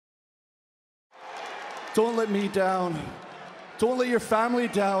Don't let me down. Don't let your family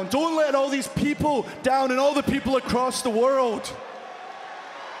down. Don't let all these people down and all the people across the world.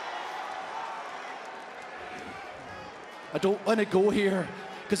 I don't want to go here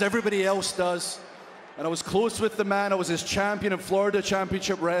because everybody else does. And I was close with the man. I was his champion in Florida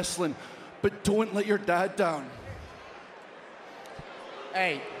Championship Wrestling. But don't let your dad down.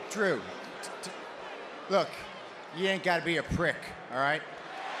 Hey, Drew. Look, you ain't got to be a prick, all right?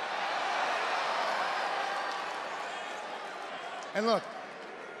 And look,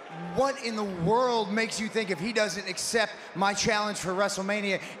 what in the world makes you think if he doesn't accept my challenge for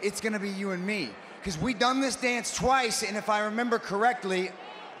WrestleMania, it's gonna be you and me? Because we done this dance twice, and if I remember correctly,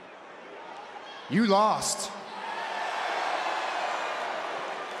 you lost.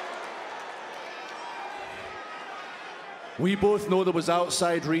 We both know there was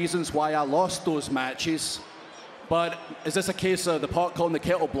outside reasons why I lost those matches. But is this a case of the pot calling the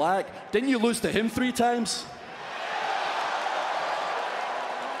kettle black? Didn't you lose to him 3 times?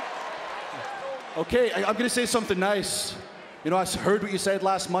 Okay, I'm gonna say something nice. You know, I heard what you said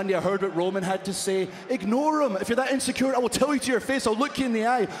last Monday. I heard what Roman had to say. Ignore him. If you're that insecure, I will tell you to your face. I'll look you in the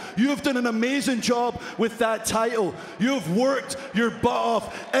eye. You have done an amazing job with that title. You have worked your butt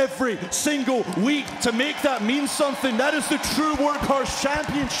off every single week to make that mean something. That is the true Workhorse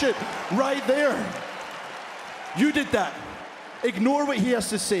Championship right there. You did that. Ignore what he has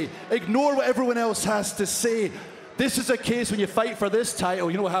to say. Ignore what everyone else has to say. This is a case when you fight for this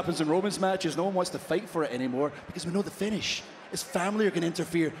title, you know what happens in Roman's matches? No one wants to fight for it anymore because we know the finish. His family are going to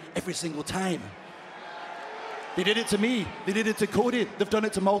interfere every single time. They did it to me. They did it to Cody. They've done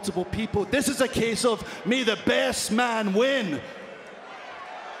it to multiple people. This is a case of may the best man win.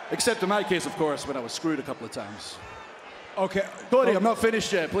 Except in my case, of course, when I was screwed a couple of times. Okay. Cody, I'm not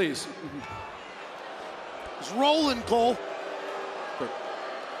finished yet, please. It's rolling, Cole.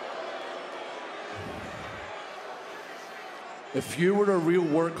 If you were a real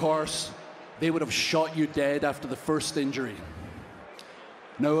workhorse, they would have shot you dead after the first injury.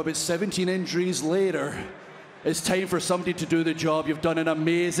 Now, about 17 injuries later, it's time for somebody to do the job. You've done an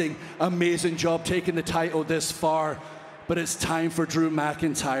amazing, amazing job taking the title this far, but it's time for Drew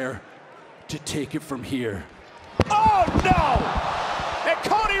McIntyre to take it from here. Oh, no! And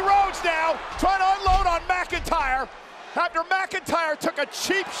Cody Rhodes now trying to unload on McIntyre after McIntyre took a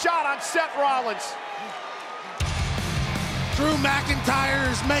cheap shot on Seth Rollins. Drew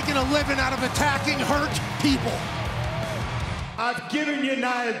McIntyre is making a living out of attacking hurt people. I've given you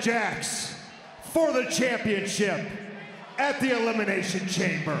Nia Jax for the championship at the Elimination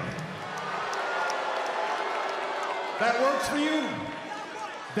Chamber. That works for you?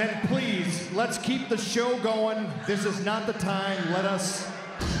 Then please, let's keep the show going. This is not the time. Let us...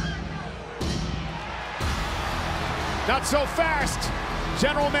 Not so fast,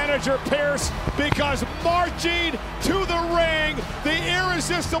 General Manager Pierce, because marching to the ring, the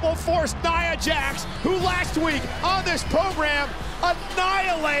irresistible force Nia Jax, who last week on this program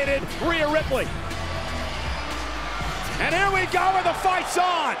annihilated Rhea Ripley. And here we go, and the fight's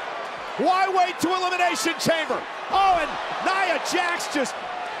on. Why wait to Elimination Chamber? Oh, and Nia Jax just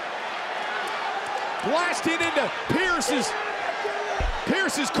blasting into Pierce's.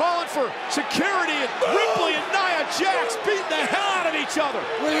 Pierce is calling for security, and Ripley and Nia Jax beating the hell out of each other.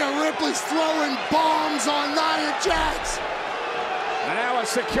 Rhea Ripley's throwing bombs on Nia Jax. And now a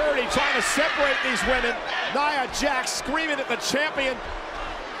security trying to separate these women. Nia Jax screaming at the champion.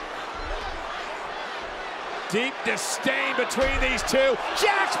 Deep disdain between these two.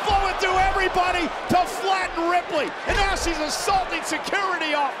 Jax blowing through everybody to flatten Ripley. And now she's assaulting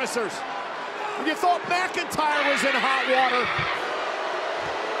security officers. And you thought McIntyre was in hot water.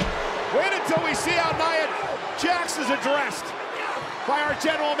 Wait until we see how Nia Jax is addressed by our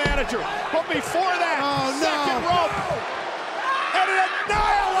general manager. But before that, second rope. And an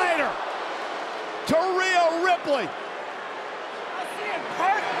annihilator to Rhea Ripley.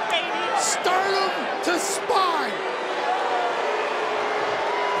 Sternum to spine.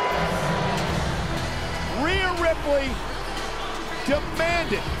 Rhea Ripley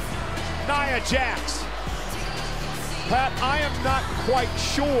demanded Nia Jax. Pat, I am not quite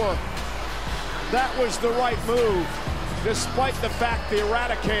sure that was the right move, despite the fact the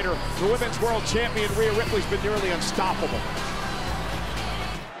Eradicator, the Women's World Champion Rhea Ripley's been nearly unstoppable.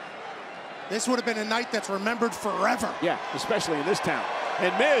 This would have been a night that's remembered forever. Yeah, especially in this town.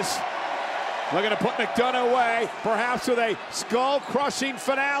 And Miz looking to put McDonough away, perhaps with a skull-crushing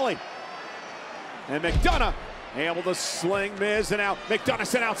finale. And McDonough able to sling Miz, and now McDonough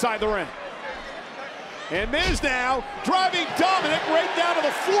sent outside the ring. And Miz now driving Dominic right down to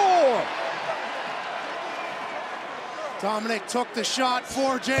the floor. Dominic took the shot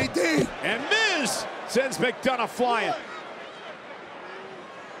for JD. And Miz Sends McDonough flying.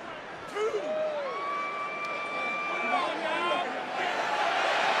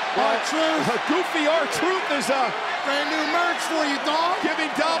 R-Truth. Goofy R-Truth is Brand new merch for you, dog. giving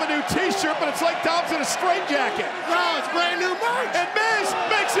Dom a new t-shirt, but it's like Dom's in a straitjacket. No, it's brand new merch. And Miz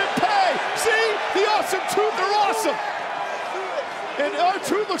makes him pay. See? The Awesome Truth are awesome. And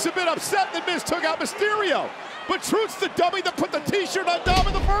R-Truth looks a bit upset that Miz took out Mysterio. But Truth's the dummy that put the t-shirt on Dom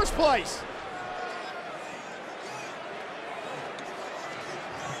in the first place.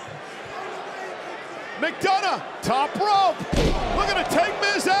 McDonough, top rope. Looking to take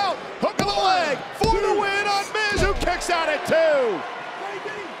Miz out. Hook of the leg for the win on Miz, who kicks out at 2.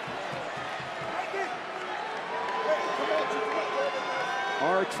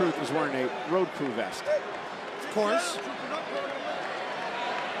 R-Truth is wearing a road crew vest. Of course.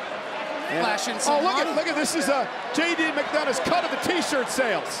 And, Flashing some look money. at this is JD McDonough's cut of the t-shirt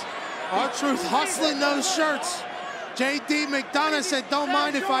sales. R-Truth hustling those shirts. JD McDonough said, don't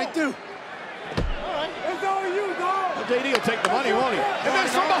mind if I do. Well, JD will take the money, won't he? And then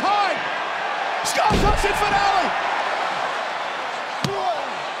from behind, skull crushing finale.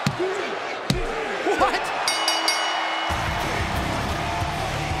 What?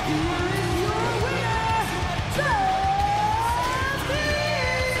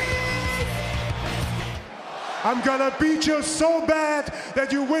 I'm gonna beat you so bad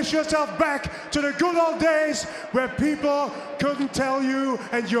that you wish yourself back to the good old days where people couldn't tell you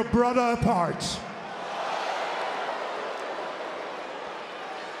and your brother apart.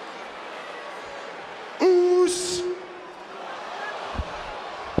 Oos!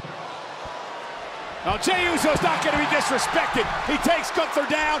 Now, Jey Uso's not going to be disrespected. He takes Gunther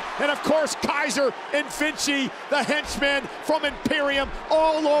down, and of course, Kaiser and Vinci, the henchmen from Imperium,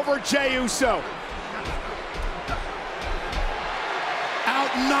 all over Jey Uso.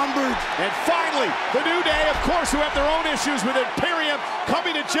 Outnumbered. And finally, the New Day, of course, who have their own issues with Imperium,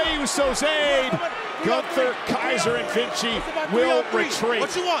 coming to Jey Uso's aid. Gunther, Kaiser, and Vinci will retreat.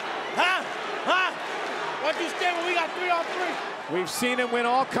 What you want? Huh? Huh? Why'd you stand when we got 3-on-3? We've seen him win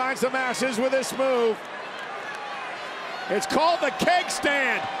all kinds of matches with this move. It's called the keg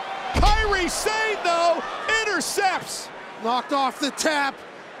stand. Kairi Sane, though, intercepts. Knocked off the tap.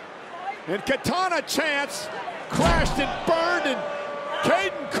 And Katana Chance crashed and burned, and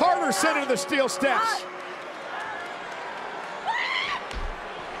Caden Carter sent into the steel steps.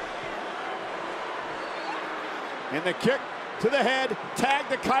 And the kick to the head, tag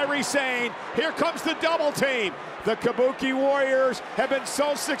to Kairi Sane. Here comes the double team. The Kabuki Warriors have been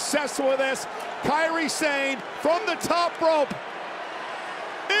so successful with this. Kairi Sane from the top rope.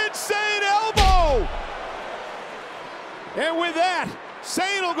 Insane elbow! And with that,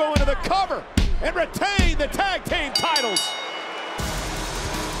 Sane will go into the cover and retain the tag team titles.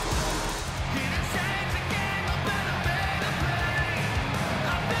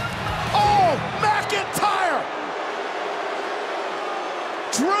 Oh, McIntyre!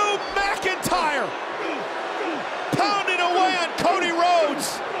 Drew McIntyre pounding away on Cody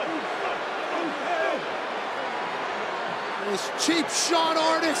Rhodes. This cheap shot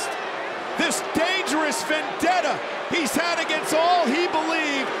artist. This dangerous vendetta he's had against all he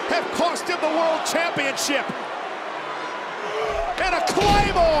believed have cost him the World Championship. And a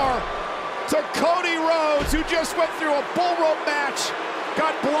Claymore to Cody Rhodes, who just went through a bull rope match,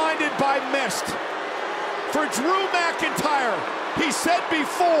 got blinded by mist. For Drew McIntyre, he said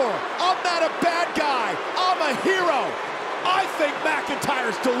before, I'm not a bad guy, I'm a hero. I think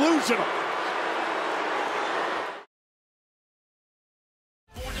McIntyre's delusional.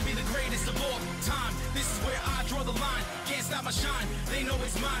 Born to be the greatest of all time. This is where I draw the line. Can't stop my shine. They know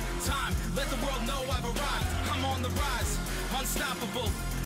it's my time. Let the world know I've arrived. I'm on the rise. Unstoppable.